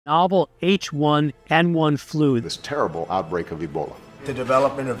novel H1N1 flu. This terrible outbreak of Ebola. The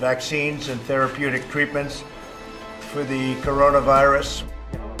development of vaccines and therapeutic treatments for the coronavirus.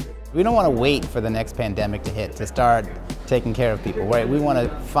 We don't want to wait for the next pandemic to hit to start taking care of people, right? We want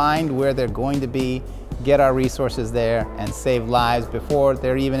to find where they're going to be, get our resources there, and save lives before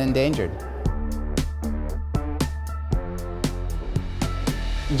they're even endangered.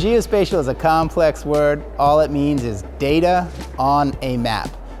 Geospatial is a complex word. All it means is data on a map.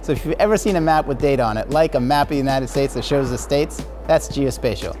 So if you've ever seen a map with data on it, like a map of the United States that shows the states, that's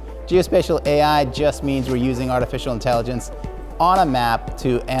geospatial. Geospatial AI just means we're using artificial intelligence on a map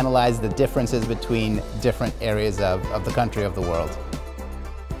to analyze the differences between different areas of the country, of the world.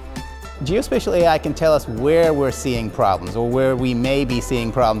 Geospatial AI can tell us where we're seeing problems or where we may be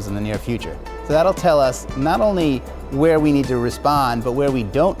seeing problems in the near future. So that'll tell us not only where we need to respond, but where we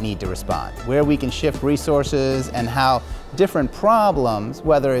don't need to respond, where we can shift resources, and how different problems,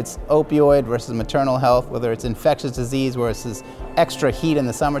 whether it's opioid versus maternal health, whether it's infectious disease versus extra heat in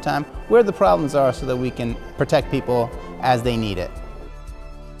the summertime, where the problems are so that we can protect people as they need it.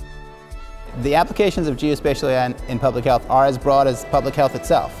 The applications of geospatial AI in public health are as broad as public health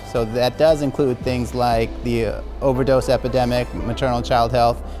itself. So that does include things like the overdose epidemic, maternal child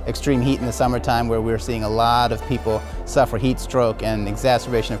health, extreme heat in the summertime, where we're seeing a lot of people suffer heat stroke and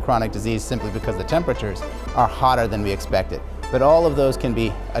exacerbation of chronic disease simply because the temperatures are hotter than we expected. But all of those can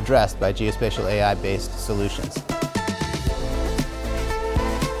be addressed by geospatial AI-based solutions.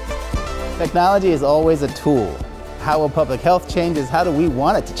 Technology is always a tool. How will public health change is how do we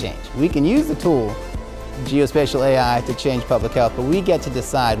want it to change. We can use the tool, geospatial AI, to change public health, but we get to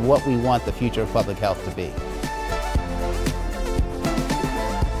decide what we want the future of public health to be.